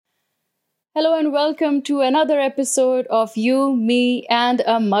Hello and welcome to another episode of You, Me, and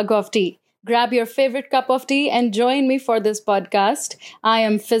a Mug of Tea. Grab your favorite cup of tea and join me for this podcast. I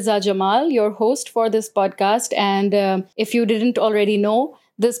am Fiza Jamal, your host for this podcast. And if you didn't already know,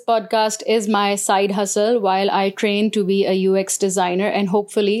 this podcast is my side hustle while I train to be a UX designer and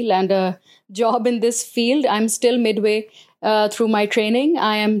hopefully land a job in this field. I'm still midway through my training.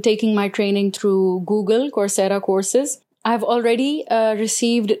 I am taking my training through Google Coursera courses. I've already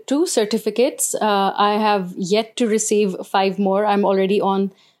received 2 certificates. I have yet to receive 5 more. I'm already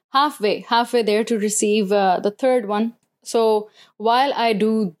on halfway there to receive the third one. So while I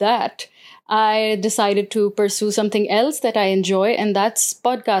do that, I decided to pursue something else that I enjoy, and that's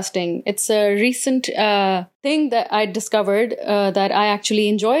podcasting. It's a recent thing that I discovered that I actually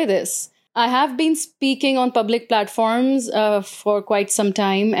enjoy this. I have been speaking on public platforms for quite some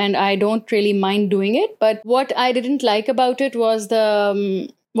time, and I don't really mind doing it. But what I didn't like about it was the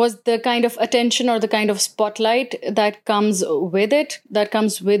kind of attention or the kind of spotlight that comes with it, that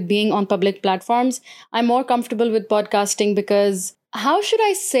comes with being on public platforms. I'm more comfortable with podcasting because how should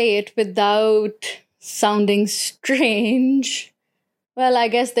I say it without sounding strange? Well, I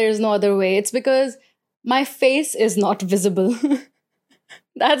guess there's no other way. It's because my face is not visible.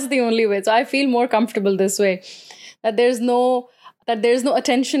 That's the only way. So I feel more comfortable this way. That there's no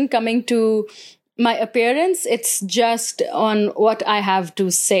attention coming to my appearance. It's just on what I have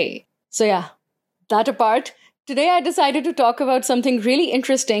to say. So yeah, that apart. Today I decided to talk about something really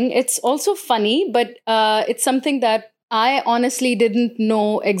interesting. It's also funny, but it's something that I honestly didn't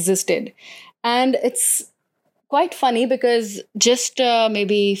know existed. And it's quite funny because just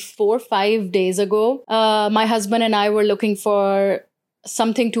maybe 4 or 5 days ago, my husband and I were looking for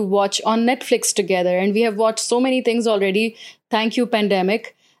something to watch on Netflix together. And we have watched so many things already, thank you,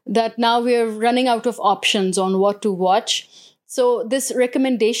 pandemic, that now we're running out of options on what to watch. So this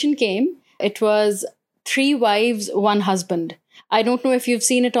recommendation came. It was 3 Wives, One Husband. I don't know if you've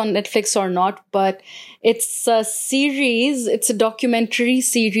seen it on Netflix or not, but it's a series, it's a documentary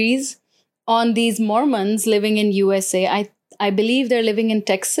series on these Mormons living in USA. I believe they're living in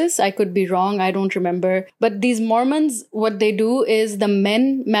Texas. I could be wrong. I don't remember. But these Mormons, what they do is the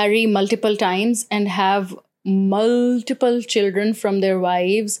men marry multiple times and have multiple children from their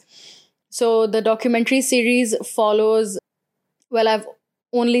wives. So the documentary series follows, well, I've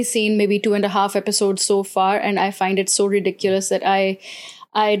only seen maybe 2.5 episodes so far, and I find it so ridiculous that I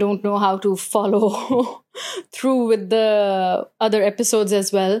don't know how to follow through with the other episodes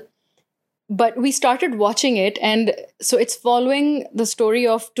as well. But we started watching it, and so it's following the story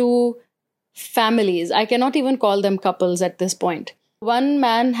of 2 families. I cannot even call them couples at this point. One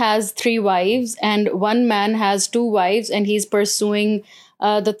man has 3 wives, and one man has 2 wives, and he's pursuing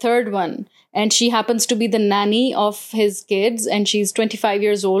the third one. And she happens to be the nanny of his kids, and she's 25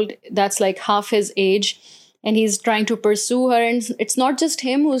 years old. That's like half his age. And he's trying to pursue her. And it's not just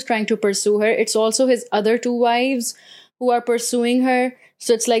him who's trying to pursue her. It's also his other 2 wives who are pursuing her.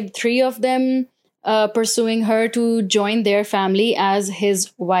 So it's like 3 of them pursuing her to join their family as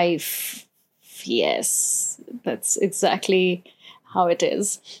his wife. Yes, that's exactly how it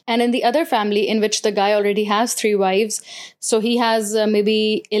is. And in the other family, in which the guy already has 3 wives, so he has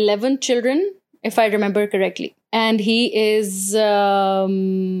maybe 11 children, if I remember correctly. And he is... so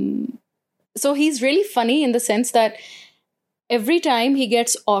he's really funny in the sense that every time he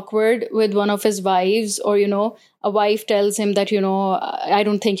gets awkward with one of his wives, or, a wife tells him that, I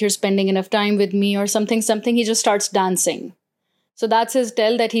don't think you're spending enough time with me or something, he just starts dancing. So that's his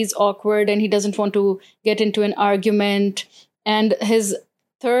tell that he's awkward and he doesn't want to get into an argument. And his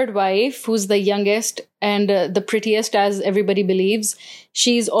third wife, who's the youngest and the prettiest, as everybody believes,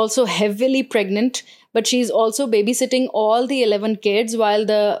 she's also heavily pregnant, but she's also babysitting all the 11 kids while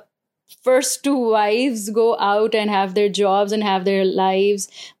the first 2 wives go out and have their jobs and have their lives.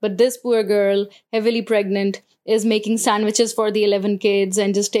 But this poor girl, heavily pregnant, is making sandwiches for the 11 kids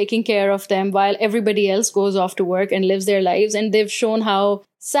and just taking care of them while everybody else goes off to work and lives their lives. And they've shown how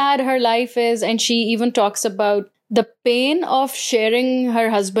sad her life is. And she even talks about the pain of sharing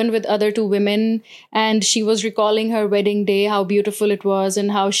her husband with other 2 women. And she was recalling her wedding day, how beautiful it was,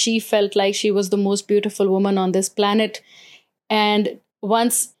 and how she felt like she was the most beautiful woman on this planet. And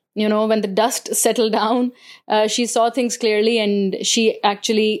once, when the dust settled down, she saw things clearly, and she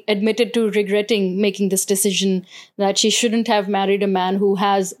actually admitted to regretting making this decision that she shouldn't have married a man who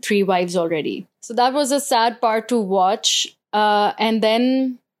has 3 wives already. So that was a sad part to watch. And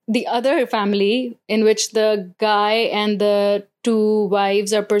then the other family, in which the guy and the 2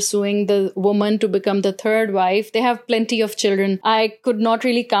 wives are pursuing the woman to become the third wife, they have plenty of children. I could not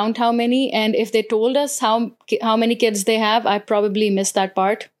really count how many. And if they told us how many kids they have, I probably missed that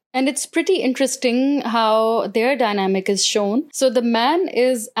part. And it's pretty interesting how their dynamic is shown. So the man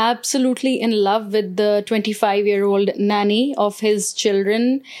is absolutely in love with the 25-year-old nanny of his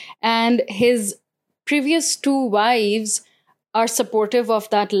children, and his previous two wives are supportive of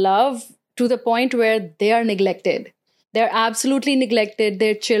that love to the point where they are neglected. They're absolutely neglected.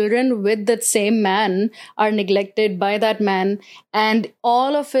 Their children with that same man are neglected by that man, and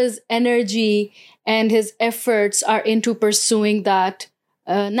all of his energy and his efforts are into pursuing that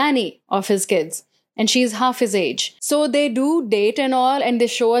nanny of his kids, and she's half his age. So they do date and all, and they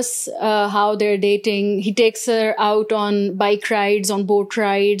show us how they're dating. He takes her out on bike rides, on boat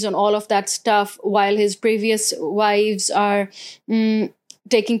rides, on all of that stuff, while his previous wives are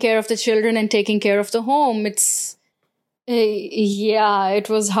taking care of the children and taking care of the home. Yeah, it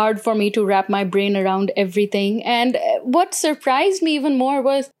was hard for me to wrap my brain around everything. And what surprised me even more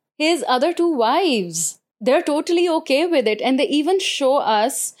was his other two wives. They're totally okay with it. And they even show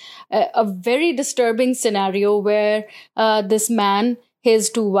us a very disturbing scenario where this man, his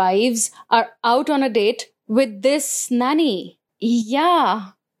two wives, are out on a date with this nanny.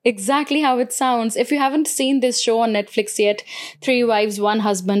 Yeah, exactly how it sounds. If you haven't seen this show on Netflix yet, Three Wives, One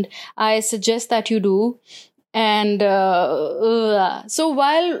Husband, I suggest that you do. And so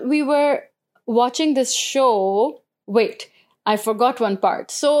while we were watching this show, wait, I forgot one part.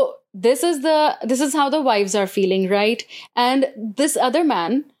 So this is how the wives are feeling, right? And this other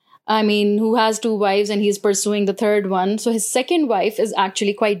man, I mean, who has two wives and he's pursuing the third one. So his second wife is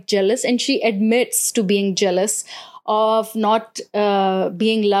actually quite jealous, and she admits to being jealous of not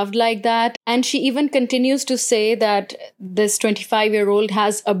being loved like that. And she even continues to say that this 25-year-old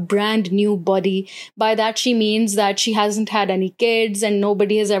has a brand new body. By that, she means that she hasn't had any kids and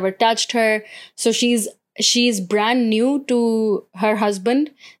nobody has ever touched her. So she's brand new to her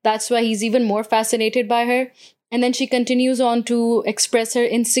husband. That's why he's even more fascinated by her. And then she continues on to express her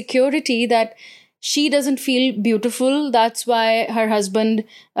insecurity that she doesn't feel beautiful. That's why her husband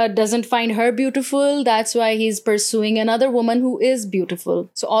doesn't find her beautiful. That's why he's pursuing another woman who is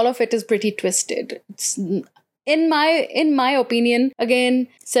beautiful. So all of it is pretty twisted. It's, in my opinion, again,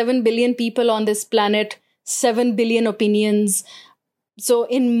 7 billion people on this planet, 7 billion opinions. So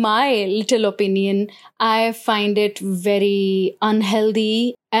in my little opinion, I find it very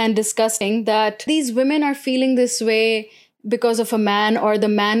unhealthy and disgusting that these women are feeling this way because of a man, or the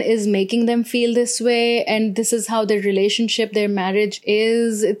man is making them feel this way, and this is how their relationship, their marriage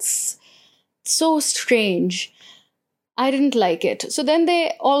is. It's so strange. I didn't like it. So then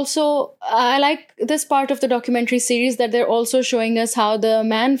I like this part of the documentary series that they're also showing us how the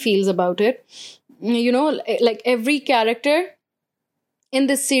man feels about it. You know, like every character in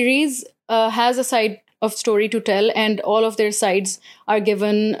this series has a side of story to tell, and all of their sides are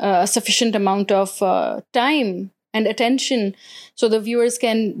given a sufficient amount of time and attention, so the viewers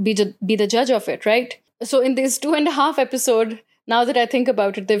can be the judge of it, right? So in this 2.5 episode, now that I think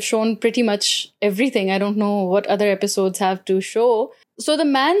about it, they've shown pretty much everything. I don't know what other episodes have to show. So the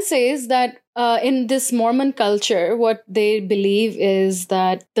man says that in this Mormon culture, what they believe is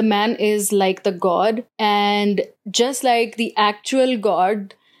that the man is like the God, and just like the actual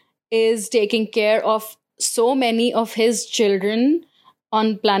God is taking care of so many of his children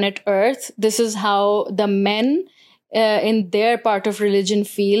on planet Earth, this is how the men in their part of religion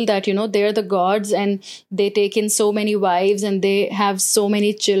feel that, you know, they're the gods and they take in so many wives and they have so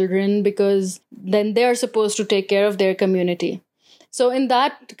many children because then they're supposed to take care of their community. So in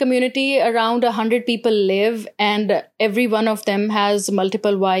that community, around 100 people live, and every one of them has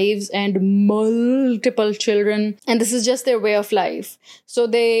multiple wives and multiple children. And this is just their way of life. So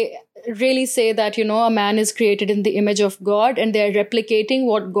they really say that, you know, a man is created in the image of God, and they're replicating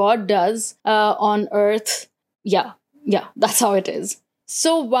what God does on earth. Yeah, that's how it is.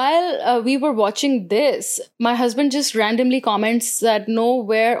 So while we were watching this, my husband just randomly comments that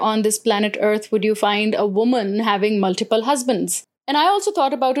nowhere on this planet Earth would you find a woman having multiple husbands. And I also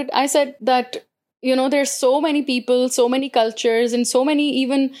thought about it. I said that, you know, there's so many people, so many cultures, and so many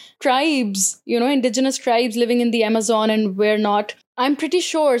even tribes, you know, indigenous tribes living in the Amazon and where not. I'm pretty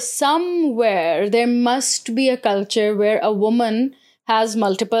sure somewhere there must be a culture where a woman has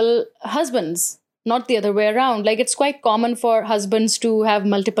multiple husbands, not the other way around. Like, it's quite common for husbands to have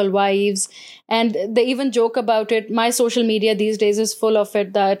multiple wives, and they even joke about it. My social media these days is full of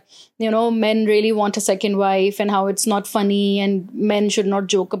it, that, you know, men really want a second wife and how it's not funny and men should not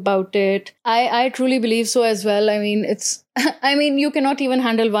joke about it. I truly believe so as well. I mean, you cannot even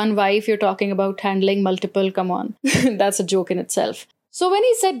handle one wife. You're talking about handling multiple. Come on. That's a joke in itself. So when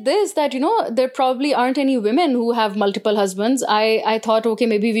he said this, that, you know, there probably aren't any women who have multiple husbands, I thought, okay,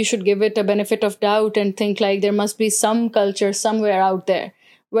 maybe we should give it a benefit of doubt and think like there must be some culture somewhere out there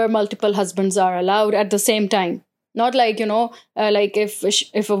where multiple husbands are allowed at the same time. Not like, like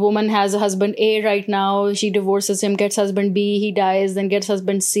if a woman has a husband A right now, she divorces him, gets husband B, he dies, then gets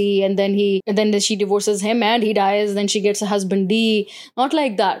husband C, and then she divorces him and he dies, then she gets a husband D. Not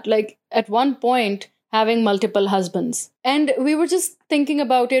like that. Like at one point, having multiple husbands. And we were just thinking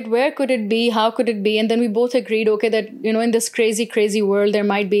about it. Where could it be? How could it be? And then we both agreed, okay, that, in this crazy, crazy world, there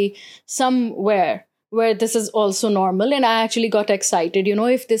might be somewhere where this is also normal. And I actually got excited.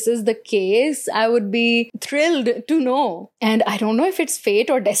 If this is the case, I would be thrilled to know. And I don't know if it's fate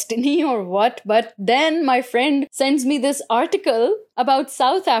or destiny or what, but then my friend sends me this article about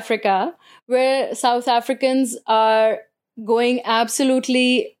South Africa, where South Africans are going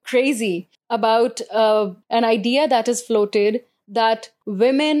absolutely crazy about an idea that is floated that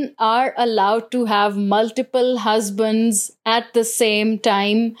women are allowed to have multiple husbands at the same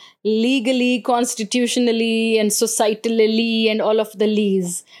time, legally, constitutionally, and societally, and all of the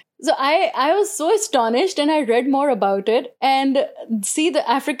lees. So I was so astonished, and I read more about it. And see, the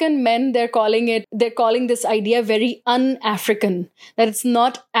African men, they're calling this idea very un-African, that it's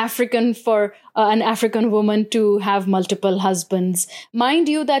not African for an African woman to have multiple husbands. Mind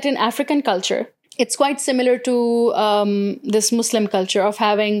you that in African culture, it's quite similar to this Muslim culture of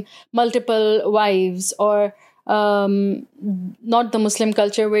having multiple wives, or not the Muslim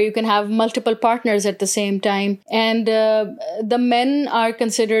culture where you can have multiple partners at the same time. And the men are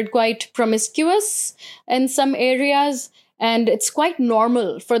considered quite promiscuous in some areas. And it's quite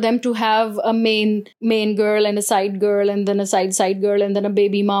normal for them to have a main girl and a side girl, and then a side girl, and then a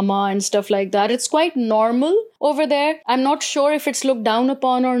baby mama and stuff like that. It's quite normal over there. I'm not sure if it's looked down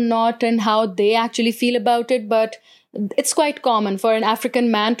upon or not, and how they actually feel about it, but it's quite common for an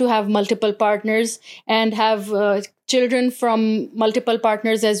African man to have multiple partners and have children from multiple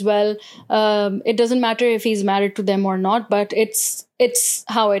partners as well. It doesn't matter if he's married to them or not, but it's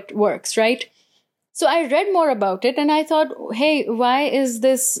how it works, right? So I read more about it, and I thought, hey, why is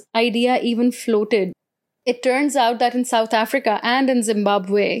this idea even floated? It turns out that in South Africa and in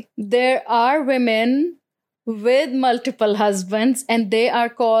Zimbabwe, there are women with multiple husbands, and they are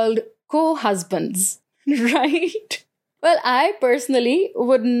called co-husbands, right? Well, I personally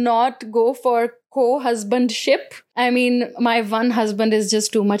would not go for co-husbandship. I mean, my one husband is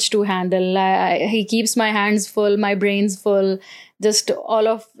just too much to handle. He keeps my hands full, my brain's full. Just all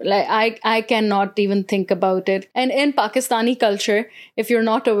of, I cannot even think about it. And in Pakistani culture, if you're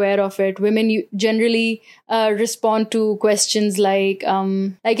not aware of it, women generally respond to questions like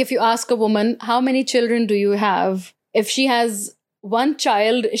if you ask a woman, how many children do you have? If she has one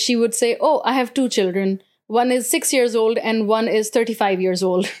child, she would say, oh, I have two children. One is 6 years old and one is 35 years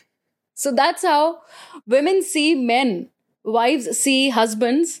old. So that's how women see men. Wives see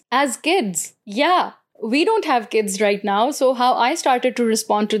husbands as kids. Yeah. We don't have kids right now. So how I started to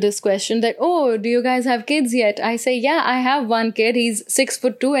respond to this question that, oh, do you guys have kids yet? I say, yeah, I have one kid. He's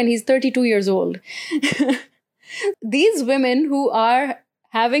 6'2" and he's 32 years old. These women who are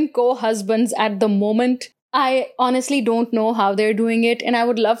having co-husbands at the moment, I honestly don't know how they're doing it. And I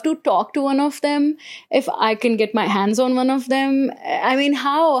would love to talk to one of them if I can get my hands on one of them. I mean,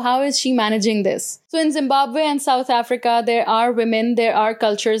 how is she managing this? So in Zimbabwe and South Africa, there are women, there are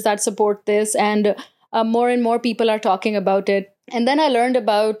cultures that support this, and more and more people are talking about it. And then I learned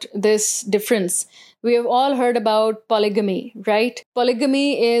about this difference. We have all heard about polygamy, right?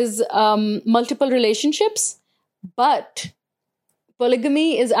 Polygamy is multiple relationships, but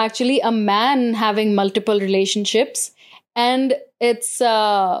polygamy is actually a man having multiple relationships, and its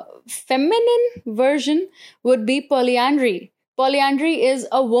feminine version would be polyandry. Polyandry is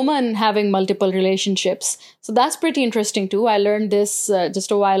a woman having multiple relationships. So that's pretty interesting too. I learned this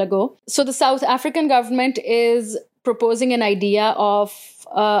just a while ago. So the South African government is proposing an idea of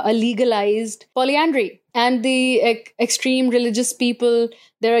a legalized polyandry. And the extreme religious people,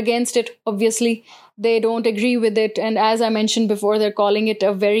 they're against it, obviously. They don't agree with it. And as I mentioned before, they're calling it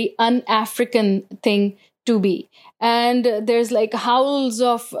a very un-African thing to be. And there's like howls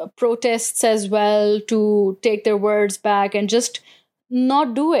of protests as well to take their words back and just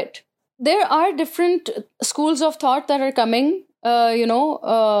not do it. There are different schools of thought that are coming,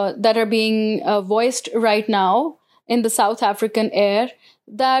 that are being voiced right now in the South African air,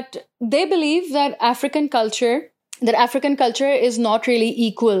 that they believe that African culture is not really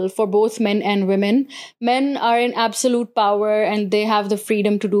equal for both men and women. Men are in absolute power and they have the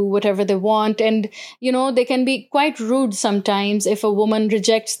freedom to do whatever they want. And, they can be quite rude sometimes if a woman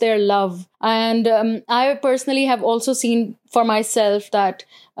rejects their love. And I personally have also seen for myself that,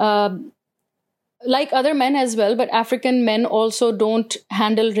 like other men as well, but African men also don't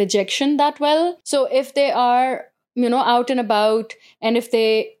handle rejection that well. So if they are out and about, and if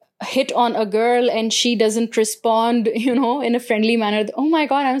they hit on a girl and she doesn't respond, in a friendly manner, oh my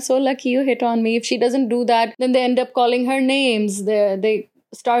God, I'm so lucky you hit on me. If she doesn't do that, then they end up calling her names. They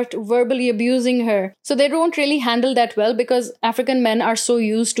start verbally abusing her. So they don't really handle that well, because African men are so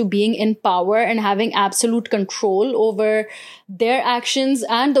used to being in power and having absolute control over their actions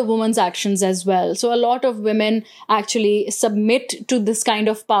and the woman's actions as well. So a lot of women actually submit to this kind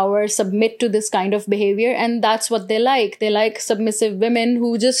of power, submit to this kind of behavior, and that's what they like. They like submissive women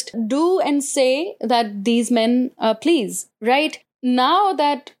who just do and say that these men please, right? Now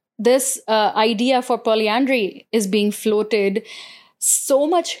that this idea for polyandry is being floated, so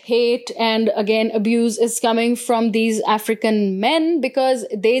much hate and again abuse is coming from these African men, because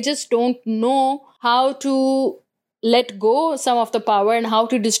they just don't know how to let go some of the power and how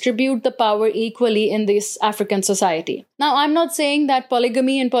to distribute the power equally in this African society. Now, I'm not saying that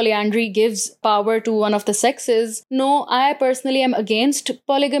polygamy and polyandry gives power to one of the sexes. No, I personally am against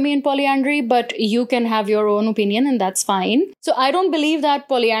polygamy and polyandry, but you can have your own opinion and that's fine. So I don't believe that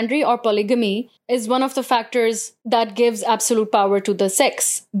polyandry or polygamy is one of the factors that gives absolute power to the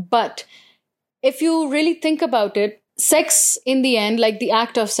sex. But if you really think about it, sex in the end, like the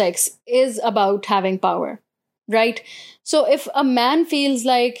act of sex, is about having power. Right? So if a man feels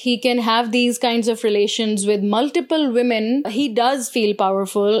like he can have these kinds of relations with multiple women, he does feel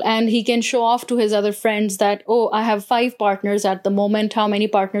powerful, and he can show off to his other friends that, oh, I have 5 partners at the moment. How many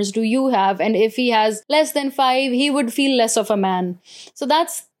partners do you have? And if he has less than 5, he would feel less of a man. So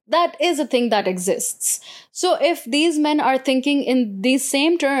that is a thing that exists. So if these men are thinking in these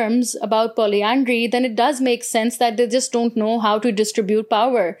same terms about polyandry, then it does make sense that they just don't know how to distribute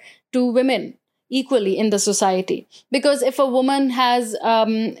power to women equally in the society. Because if a woman has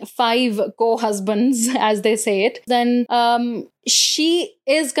 5 co-husbands, as they say it, then she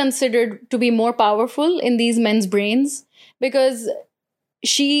is considered to be more powerful in these men's brains, because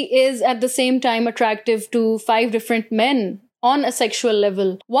she is at the same time attractive to 5 different men on a sexual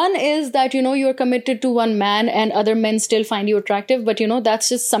level. One is that, you're committed to one man and other men still find you attractive, but that's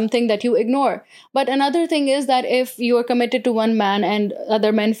just something that you ignore. But another thing is that if you are committed to one man and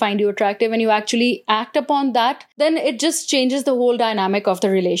other men find you attractive and you actually act upon that, then it just changes the whole dynamic of the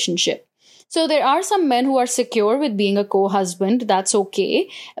relationship. So there are some men who are secure with being a co-husband. That's okay.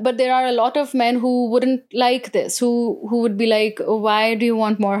 But there are a lot of men who wouldn't like this, who would be like, oh, why do you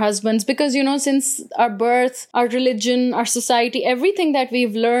want more husbands? Because, since our birth, our religion, our society, everything that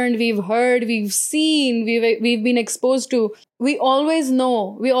we've learned, we've heard, we've seen, we've been exposed to, we always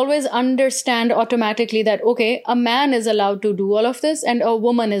know, we always understand automatically that, okay, a man is allowed to do all of this and a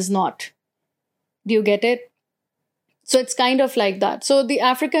woman is not. Do you get it? So it's kind of like that. So the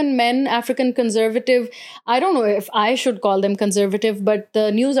African men, African conservative, I don't know if I should call them conservative, but the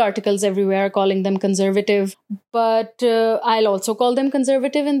news articles everywhere are calling them conservative. But I'll also call them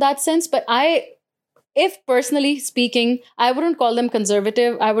conservative in that sense. But if personally speaking, I wouldn't call them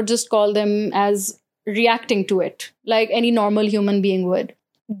conservative. I would just call them as reacting to it, like any normal human being would.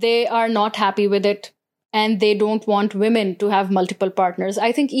 They are not happy with it. And they don't want women to have multiple partners.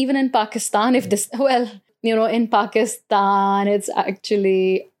 I think even in Pakistan, in Pakistan, it's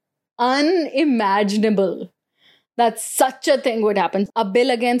actually unimaginable that such a thing would happen. A bill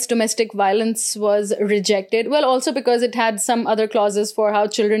against domestic violence was rejected. Well, also because it had some other clauses for how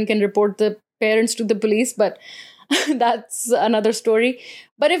children can report the parents to the police, but that's another story.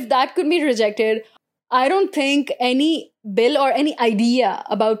 But if that could be rejected, I don't think any bill or any idea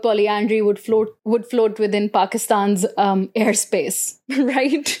about polyandry would float within Pakistan's airspace,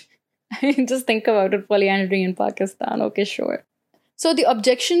 right? Just think about it, polyandry in Pakistan. Okay, sure. So the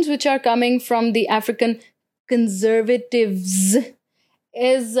objections which are coming from the African conservatives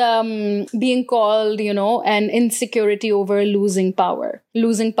is being called, an insecurity over losing power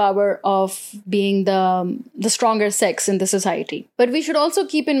of being the stronger sex in the society. But we should also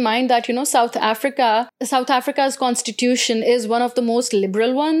keep in mind that, South Africa's constitution is one of the most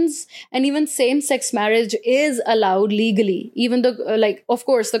liberal ones, and even same-sex marriage is allowed legally, even though, of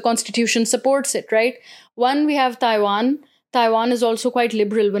course, the constitution supports it, right? We have Taiwan. Taiwan is also quite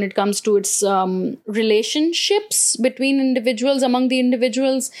liberal when it comes to its relationships between individuals, among the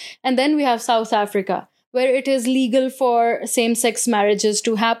individuals. And then we have South Africa, where it is legal for same-sex marriages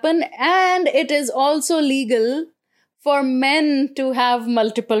to happen. And it is also legal for men to have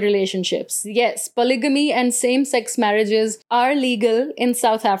multiple relationships. Yes, polygamy and same-sex marriages are legal in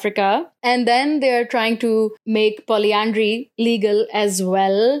South Africa. And then they're trying to make polyandry legal as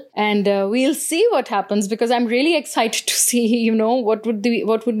well. And we'll see what happens, because I'm really excited to see, what would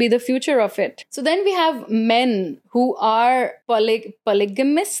be the future of it. So then we have men who are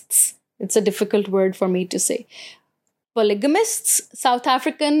polygamists. It's a difficult word for me to say. polygamists, South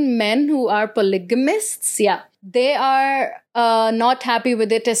African men who are polygamists. Yeah, they are not happy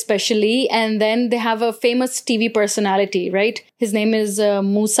with it, especially. And then they have a famous TV personality, right? His name is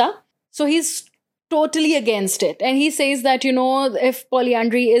Musa. So he's totally against it. And he says that, if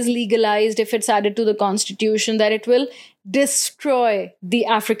polyandry is legalized, if it's added to the constitution, that it will destroy the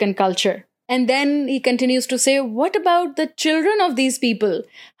African culture. And then he continues to say, what about the children of these people?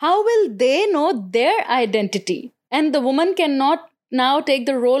 How will they know their identity? And the woman cannot now take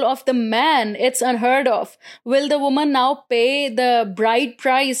the role of the man. It's unheard of. Will the woman now pay the bride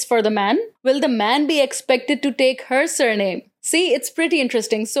price for the man? Will the man be expected to take her surname? See, it's pretty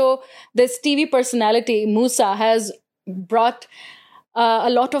interesting. So this TV personality, Musa, has brought a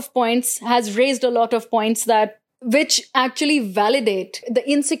lot of points, has raised a lot of points which actually validate the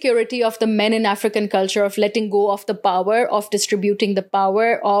insecurity of the men in African culture of letting go of the power, of distributing the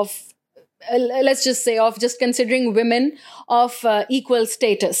power, of let's just say, of just considering women of equal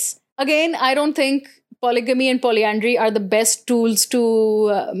status. Again, I don't think polygamy and polyandry are the best tools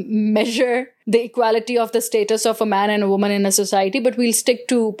to measure the equality of the status of a man and a woman in a society, but we'll stick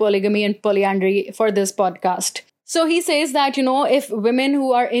to polygamy and polyandry for this podcast. So he says that, if women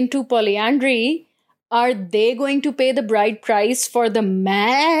who are into polyandry, are they going to pay the bride price for the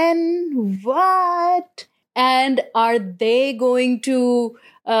man? What? And are they going to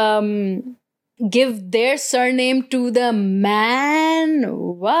give their surname to the man?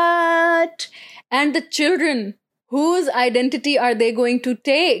 What? And the children, whose identity are they going to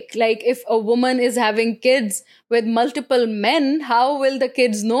take? Like, if a woman is having kids with multiple men, how will the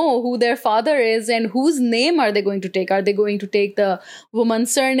kids know who their father is and whose name are they going to take? Are they going to take the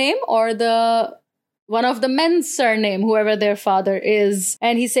woman's surname or one of the men's surname, whoever their father is?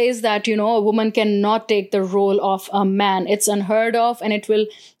 And he says that, a woman cannot take the role of a man. It's unheard of, and it will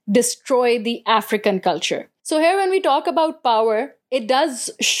destroy the African culture. So here, when we talk about power, it does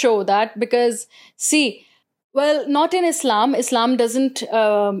show that, because see, well, not in Islam. Islam doesn't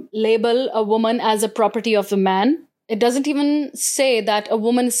label a woman as a property of the man. It doesn't even say that a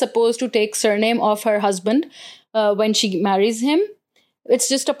woman is supposed to take surname of her husband when she marries him. It's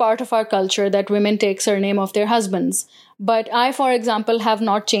just a part of our culture that women take surname of their husbands. But I, for example, have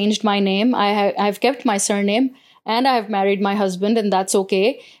not changed my name. I've kept my surname, and I have married my husband, and that's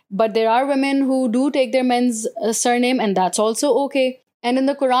okay. But there are women who do take their men's surname, and that's also okay. And in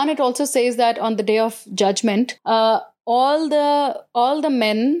the Quran, it also says that on the day of judgment, all the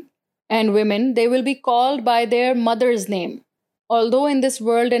men and women, they will be called by their mother's name. Although in this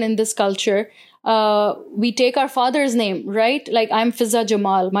world and in this culture, we take our father's name, right? Like, I'm Fiza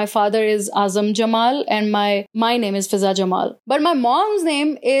Jamal. My father is Azam Jamal, and my name is Fiza Jamal. But my mom's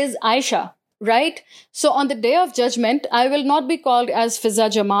name is Aisha, right? So on the day of judgment, I will not be called as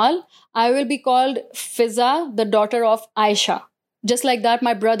Fiza Jamal. I will be called Fiza, the daughter of Aisha. Just like that,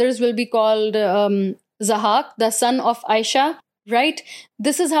 my brothers will be called Zahak, the son of Aisha, right?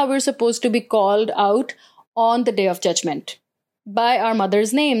 This is how we're supposed to be called out on the day of judgment, by our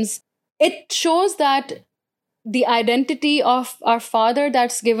mother's names. It shows that the identity of our father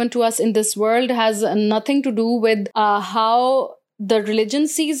that's given to us in this world has nothing to do with how the religion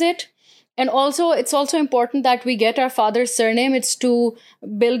sees it. And also, it's also important that we get our father's surname. It's to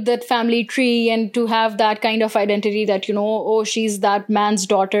build that family tree and to have that kind of identity that, she's that man's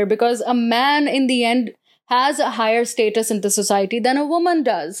daughter. Because a man, in the end, has a higher status in the society than a woman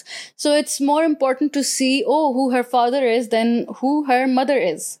does. So it's more important to see, who her father is than who her mother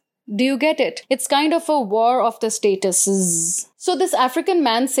is. Do you get it? It's kind of a war of the statuses. So this African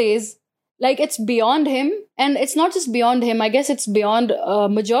man says, like, it's beyond him. And it's not just beyond him. I guess it's beyond a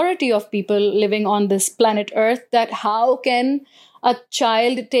majority of people living on this planet Earth, that how can a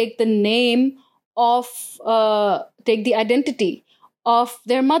child take the name of, take the identity of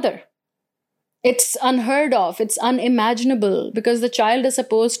their mother? It's unheard of. It's unimaginable, because the child is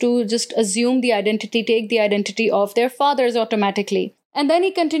supposed to just assume the identity, take the identity of their fathers automatically. And then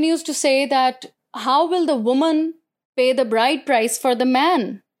he continues to say that how will the woman pay the bride price for the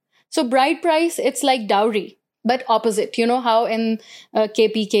man? So bride price, it's like dowry, but opposite. You know how in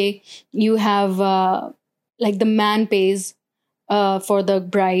KPK you have like the man pays for the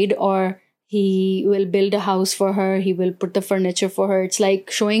bride, or he will build a house for her, he will put the furniture for her. It's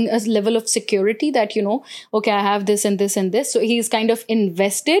like showing a level of security that, okay, I have this and this and this. So he's kind of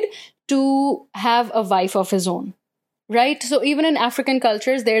invested to have a wife of his own. Right? So even in African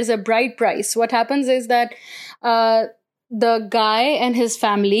cultures, there's a bride price. What happens is that the guy and his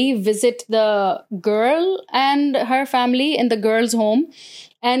family visit the girl and her family in the girl's home,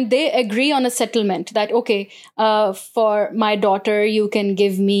 and they agree on a settlement that, okay, for my daughter, you can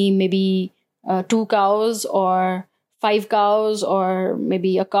give me maybe 2 cows or 5 cows or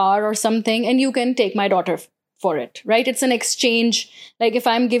maybe a car or something, and you can take my daughter for it, right? It's an exchange. Like if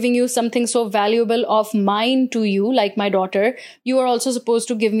I'm giving you something so valuable of mine to you, like my daughter, you are also supposed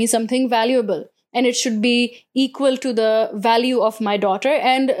to give me something valuable. And it should be equal to the value of my daughter.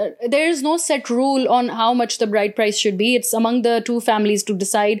 And there is no set rule on how much the bride price should be. It's among the two families to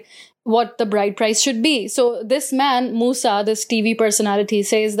decide what the bride price should be. So this man, Musa, this TV personality,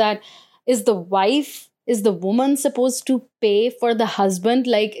 says that is the woman supposed to pay for the husband?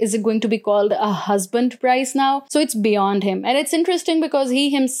 Like, is it going to be called a husband price now? So it's beyond him. And it's interesting because he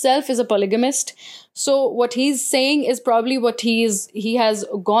himself is a polygamist. So what he's saying is probably what he has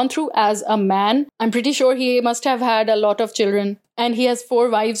gone through as a man. I'm pretty sure he must have had a lot of children, and he has 4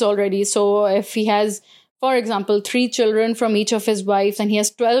 wives already. So if he has, for example, 3 children from each of his wives, and he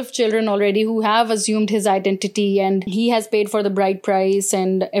has 12 children already who have assumed his identity, and he has paid for the bride price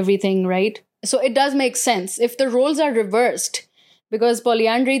and everything, right? So it does make sense if the roles are reversed, because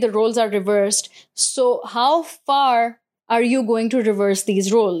polyandry, the roles are reversed. So how far are you going to reverse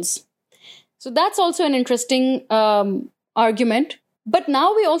these roles? So that's also an interesting argument. But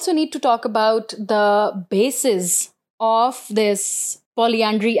now we also need to talk about the basis of this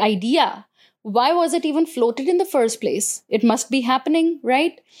polyandry idea. Why was it even floated in the first place? It must be happening,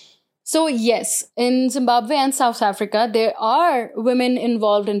 right? So yes, in Zimbabwe and South Africa, there are women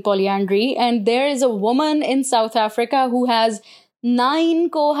involved in polyandry, and there is a woman in South Africa who has 9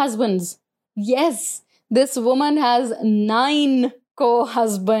 co-husbands. Yes, this woman has 9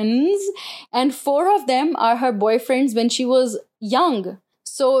 co-husbands, and 4 of them are her boyfriends when she was young.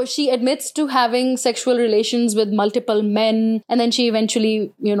 So she admits to having sexual relations with multiple men, and then she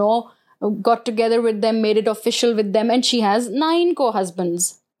eventually, got together with them, made it official with them, and she has 9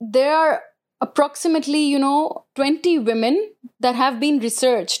 co-husbands. There are approximately, 20 women that have been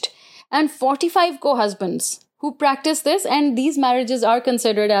researched and 45 co-husbands who practice this. And these marriages are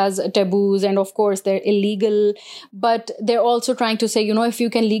considered as taboos, and of course they're illegal. But they're also trying to say, if you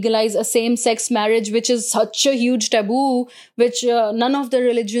can legalize a same-sex marriage, which is such a huge taboo, which none of the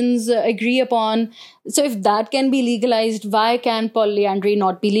religions agree upon. So if that can be legalized, why can polyandry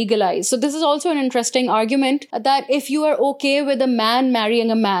not be legalized? So this is also an interesting argument that if you are okay with a man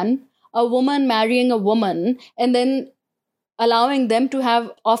marrying a man, a woman marrying a woman, and then allowing them to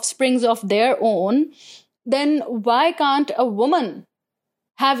have offsprings of their own, then why can't a woman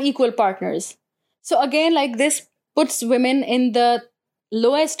have equal partners? So again, like this puts women in the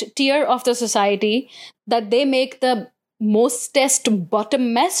lowest tier of the society, that they make the mostest,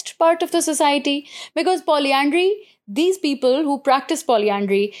 bottomest part of the society. Because polyandry, these people who practice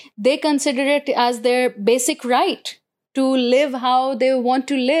polyandry, they consider it as their basic right to live how they want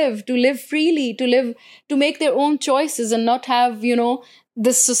to live freely, to make their own choices and not have,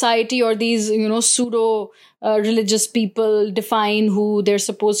 this society or these, pseudo religious people define who they're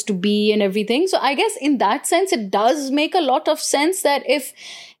supposed to be and everything. So I guess in that sense, it does make a lot of sense that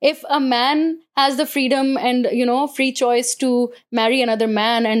if a man has the freedom and, free choice to marry another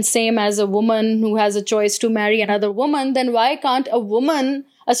man, and same as a woman who has a choice to marry another woman, then why can't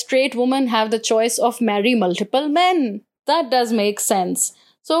a straight woman, have the choice of marry multiple men? That does make sense.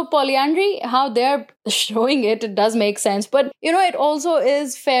 So polyandry, how they're showing it, it does make sense. But, it also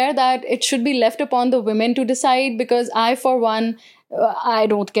is fair that it should be left upon the women to decide, because I, for one, I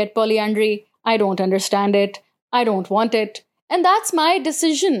don't get polyandry. I don't understand it. I don't want it. And that's my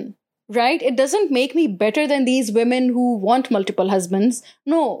decision, right? It doesn't make me better than these women who want multiple husbands.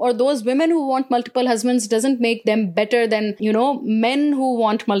 No, or those women who want multiple husbands doesn't make them better than, men who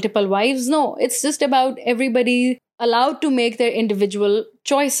want multiple wives. No, it's just about everybody allowed to make their individual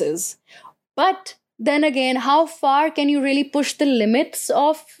choices. But then again, how far can you really push the limits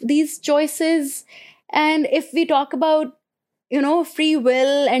of these choices? And if we talk about, free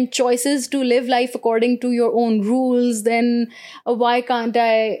will and choices to live life according to your own rules, then why can't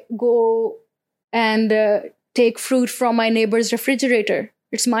I go and take fruit from my neighbor's refrigerator?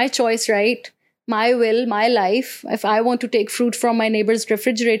 It's my choice, right? My will, my life. If I want to take fruit from my neighbor's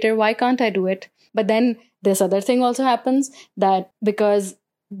refrigerator, why can't I do it? But then this other thing also happens, that because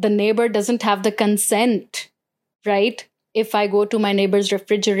the neighbor doesn't have the consent, right? If I go to my neighbor's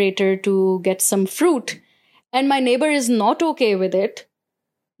refrigerator to get some fruit and my neighbor is not okay with it,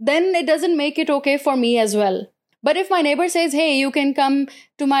 then it doesn't make it okay for me as well. But if my neighbor says, hey, you can come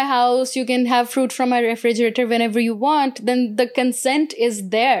to my house, you can have fruit from my refrigerator whenever you want, then the consent is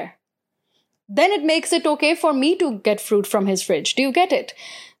there. Then it makes it okay for me to get fruit from his fridge. Do you get it?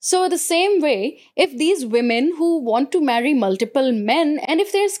 So the same way, if these women who want to marry multiple men, and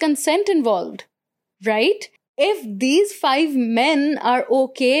if there's consent involved, right? if these 5 men are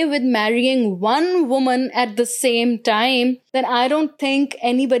okay with marrying one woman at the same time, then I don't think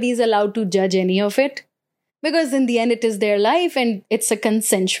anybody is allowed to judge any of it. Because in the end, it is their life and it's a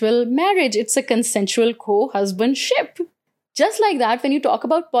consensual marriage. It's a consensual co-husbandship. Just like that, when you talk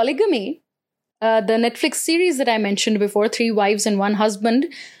about polygamy, the Netflix series that I mentioned before, 3 Wives and 1 Husband,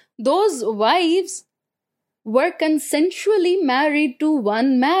 those wives were consensually married to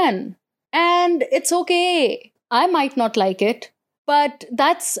one man. And it's okay. I might not like it, but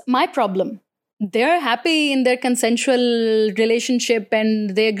that's my problem. They're happy in their consensual relationship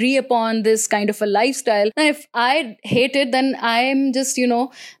and they agree upon this kind of a lifestyle. And if I hate it, then I'm just,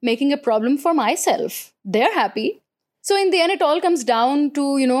 making a problem for myself. They're happy. So in the end, it all comes down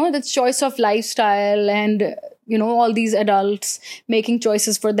to, the choice of lifestyle and, all these adults making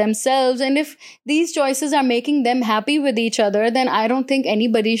choices for themselves. And if these choices are making them happy with each other, then I don't think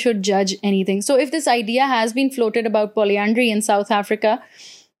anybody should judge anything. So if this idea has been floated about polyandry in South Africa,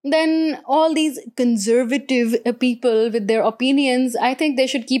 then all these conservative people with their opinions, I think they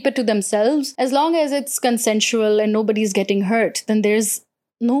should keep it to themselves. As long as it's consensual and nobody's getting hurt, then there's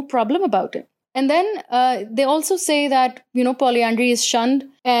no problem about it. And then they also say that, polyandry is shunned,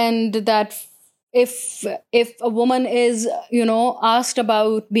 and that if a woman is, asked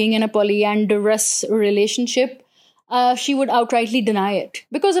about being in a polyandrous relationship, she would outrightly deny it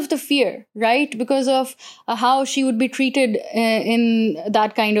because of the fear, right? Because of how she would be treated in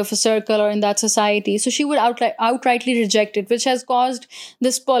that kind of a circle or in that society. So she would outrightly reject it, which has caused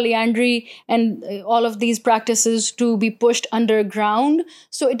this polyandry and all of these practices to be pushed underground.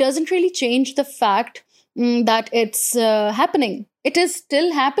 So it doesn't really change the fact that it's happening. It is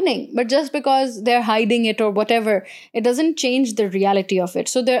still happening, but just because they're hiding it or whatever, it doesn't change the reality of it.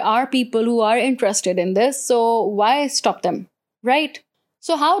 So there are people who are interested in this. So why stop them, right?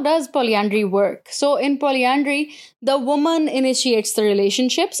 So how does polyandry work? So in polyandry, the woman initiates the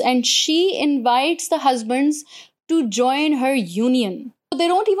relationships and she invites the husbands to join her union. So they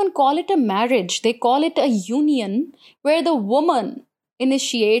don't even call it a marriage. They call it a union where the woman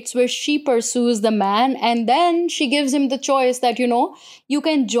initiates, where she pursues the man, and then she gives him the choice that, you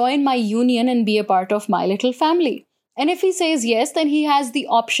can join my union and be a part of my little family. And if he says yes, then he has the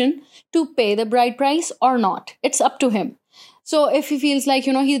option to pay the bride price or not. It's up to him. So if he feels like,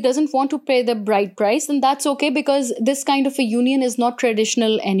 he doesn't want to pay the bride price, then that's okay, because this kind of a union is not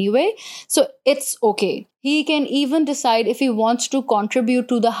traditional anyway. So it's okay. He can even decide if he wants to contribute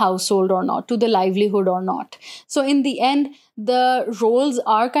to the household or not, to the livelihood or not. So in the end, the roles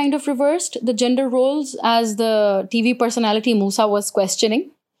are kind of reversed, the gender roles, as the TV personality Musa was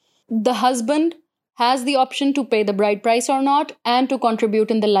questioning. The husband has the option to pay the bride price or not, and to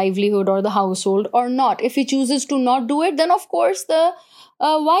contribute in the livelihood or the household or not. If he chooses to not do it, then of course the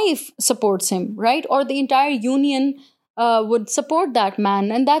wife supports him, right? Or the entire union would support that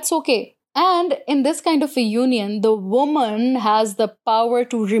man, and that's okay. And in this kind of a union, the woman has the power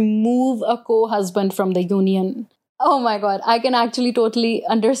to remove a co-husband from the union. Oh my God, I can actually totally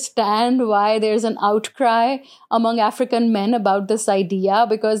understand why there's an outcry among African men about this idea,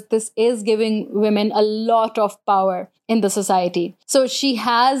 because this is giving women a lot of power in the society. So she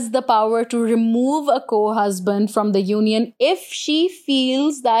has the power to remove a co-husband from the union if she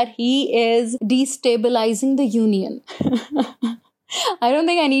feels that he is destabilizing the union. I don't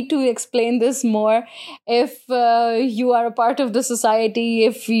think I need to explain this more. If you are a part of the society,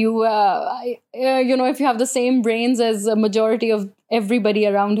 if you, if you have the same brains as a majority of everybody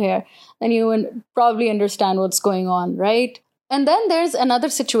around here, then you will probably understand what's going on, right? And then there's another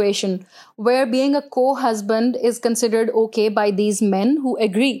situation where being a co-husband is considered okay by these men who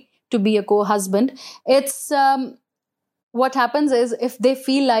agree to be a co-husband. It's what happens is, if they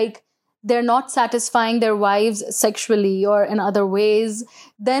feel like they're not satisfying their wives sexually or in other ways,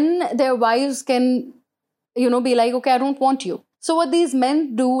 then their wives can, be like, okay, I don't want you. So what these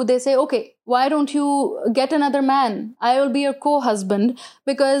men do, they say, okay, why don't you get another man? I will be your co-husband,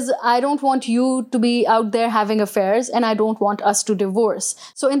 because I don't want you to be out there having affairs and I don't want us to divorce.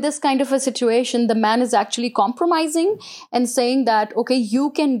 So in this kind of a situation, the man is actually compromising and saying that, okay,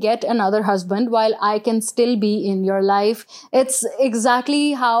 you can get another husband while I can still be in your life. It's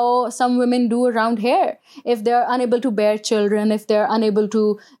exactly how some women do around here. If they're unable to bear children, if they're unable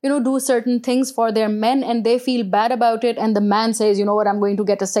to, do certain things for their men and they feel bad about it, and the man says, you know what, I'm going to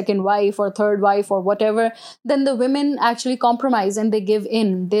get a second wife or third wife or whatever, then the women actually compromise and they give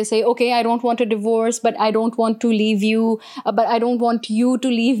in. They say, okay, I don't want a divorce, but I don't want to leave you, but I don't want you to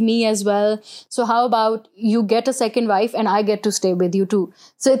leave me as well. So how about you get a second wife and I get to stay with you too?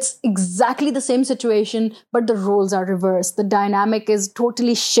 So it's exactly the same situation, but the roles are reversed. The dynamic is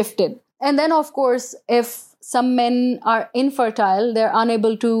totally shifted. And then, of course, if some men are infertile, they're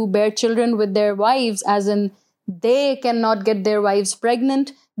unable to bear children with their wives, as in they cannot get their wives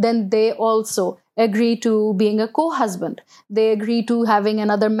pregnant, then they also agree to being a co-husband. They agree to having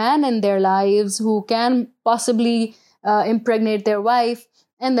another man in their lives who can possibly impregnate their wife,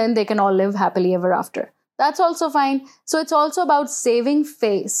 and then they can all live happily ever after. That's also fine. So it's also about saving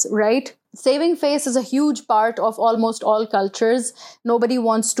face, right? Saving face is a huge part of almost all cultures. Nobody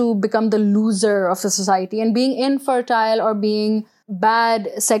wants to become the loser of the society, and being infertile or being bad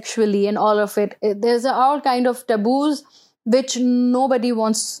sexually and all of it, there's all kind of taboos which nobody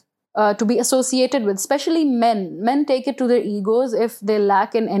wants to be associated with, especially men. Men take it to their egos if they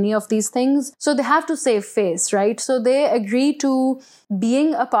lack in any of these things. So they have to save face, right? So they agree to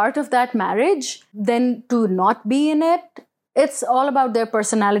being a part of that marriage, then to not be in it. It's all about their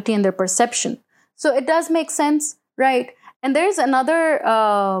personality and their perception. So it does make sense, right? And there's another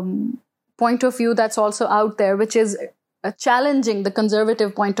point of view that's also out there, which is challenging the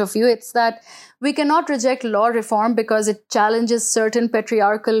conservative point of view. It's that we cannot reject law reform because it challenges certain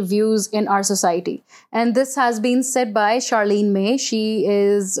patriarchal views in our society. And this has been said by Charlene May. She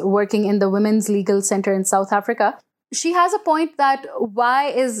is working in the Women's Legal Center in South Africa. She has a point that why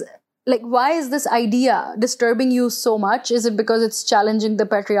is this idea disturbing you so much? Is it because it's challenging the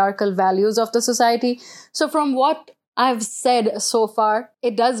patriarchal values of the society? So from what I've said so far,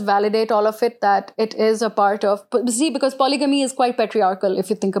 it does validate all of it, that it is a part of, because polygamy is quite patriarchal if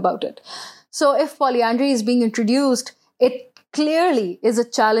you think about it. So if polyandry is being introduced, it clearly is a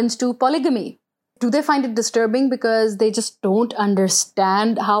challenge to polygamy. Do they find it disturbing because they just don't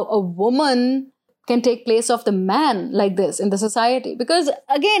understand how a woman can take place of the man like this in the society? Because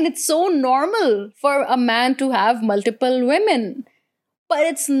again, it's so normal for a man to have multiple women. But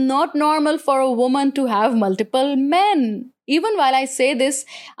it's not normal for a woman to have multiple men. Even while I say this,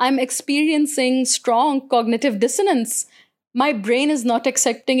 I'm experiencing strong cognitive dissonance. My brain is not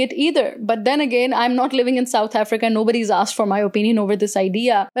accepting it either. But then again, I'm not living in South Africa. Nobody's asked for my opinion over this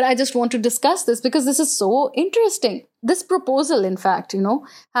idea. But I just want to discuss this because this is so interesting. This proposal, in fact,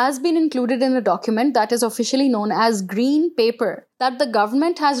 has been included in a document that is officially known as Green Paper that the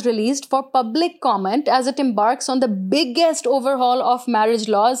government has released for public comment as it embarks on the biggest overhaul of marriage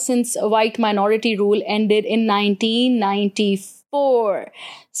laws since white minority rule ended in 1994.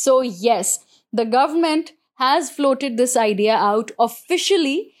 So yes, the government has floated this idea out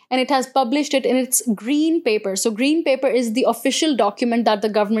officially, and it has published it in its Green Paper. So Green Paper is the official document that the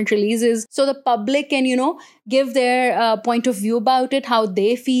government releases, so the public can, give their point of view about it, how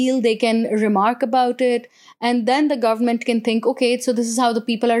they feel, they can remark about it, and then the government can think, okay, so this is how the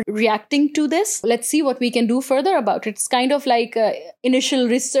people are reacting to this. Let's see what we can do further about it. It's kind of like initial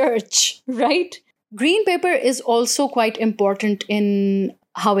research, right? Green Paper is also quite important in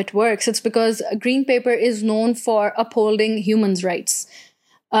how it works. It's because Green Paper is known for upholding humans' rights.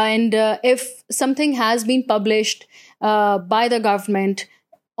 And if something has been published by the government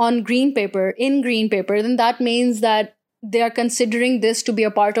in Green Paper, then that means that they are considering this to be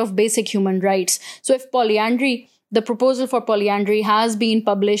a part of basic human rights. So if the proposal for polyandry has been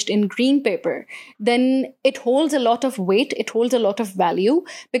published in Green Paper, then it holds a lot of weight, it holds a lot of value,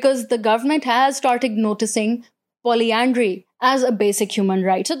 because the government has started noticing polyandry as a basic human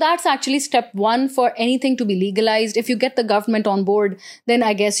right. So that's actually step one for anything to be legalized. If you get the government on board, then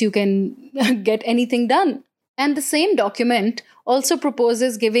I guess you can get anything done. And the same document also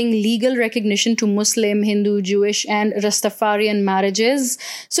proposes giving legal recognition to Muslim, Hindu, Jewish, and Rastafarian marriages.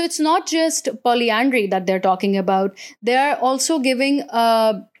 So it's not just polyandry that they're talking about. They're also giving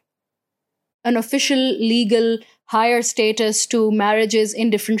an official legal higher status to marriages in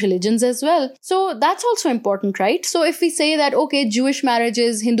different religions as well. So that's also important, right? So if we say that, okay, Jewish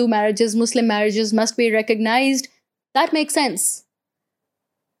marriages, Hindu marriages, Muslim marriages must be recognized, that makes sense.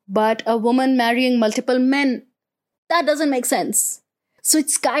 But a woman marrying multiple men, that doesn't make sense. So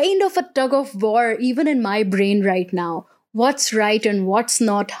it's kind of a tug of war, even in my brain right now. What's right and what's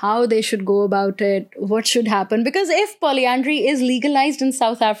not, how they should go about it, what should happen. Because if polyandry is legalized in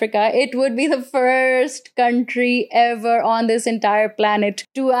South Africa, it would be the first country ever on this entire planet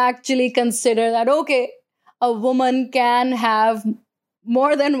to actually consider that, okay, a woman can have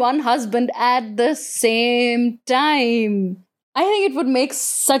more than one husband at the same time. I think it would make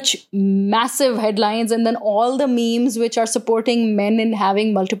such massive headlines, and then all the memes which are supporting men in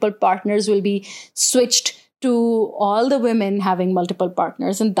having multiple partners will be switched to all the women having multiple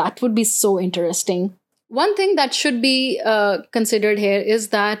partners, and that would be so interesting. One thing that should be considered here is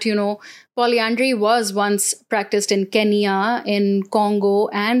that, polyandry was once practiced in Kenya, in Congo,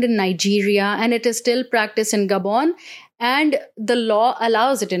 and in Nigeria, and it is still practiced in Gabon And the law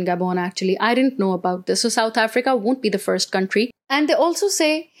allows it in Gabon, actually. I didn't know about this. So South Africa won't be the first country. And they also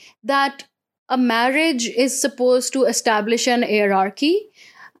say that a marriage is supposed to establish an hierarchy.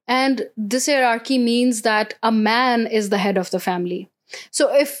 And this hierarchy means that a man is the head of the family.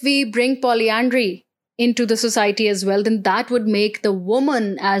 So if we bring polyandry into the society as well, then that would make the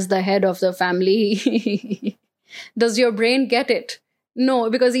woman as the head of the family. Does your brain get it? No,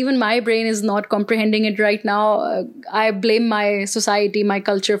 because even my brain is not comprehending it right now. I blame my society, my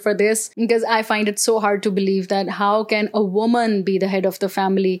culture for this, because I find it so hard to believe that how can a woman be the head of the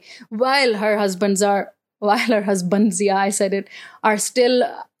family while her husbands, yeah, I said it, are still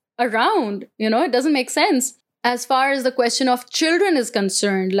around. It doesn't make sense. As far as the question of children is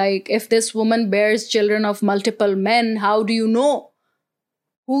concerned, like if this woman bears children of multiple men, how do you know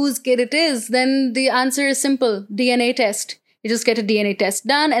whose kid it is? Then the answer is simple: DNA test. You just get a DNA test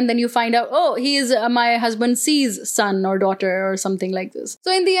done, and then you find out, oh, he is my husband C's son or daughter or something like this.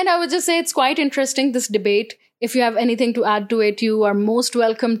 So in the end, I would just say it's quite interesting, this debate. If you have anything to add to it, you are most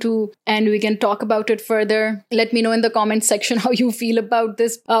welcome to, and we can talk about it further. Let me know in the comment section how you feel about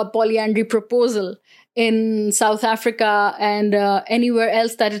this polyandry proposal in South Africa and anywhere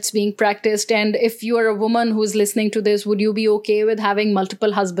else that it's being practiced. And if you are a woman who's listening to this, would you be okay with having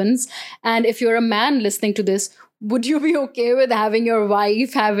multiple husbands? And if you're a man listening to this, would you be okay with having your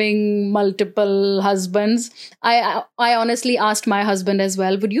wife having multiple husbands? I honestly asked my husband as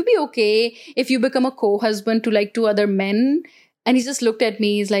well, would you be okay if you become a co-husband to like 2 other men? And he just looked at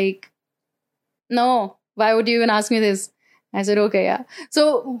me. He's like, no, why would you even ask me this? I said, okay, yeah.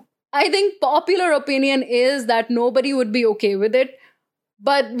 So I think popular opinion is that nobody would be okay with it.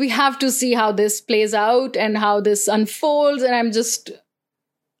 But we have to see how this plays out and how this unfolds. And I'm just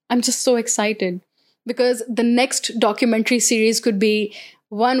so excited. Because the next documentary series could be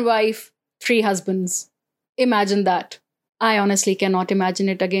 1 wife, 3 husbands. Imagine that. I honestly cannot imagine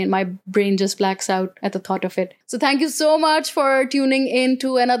it again. My brain just blacks out at the thought of it. So thank you so much for tuning in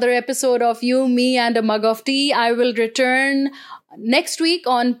to another episode of You, Me, and a Mug of Tea. I will return next week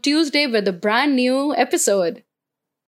on Tuesday with a brand new episode.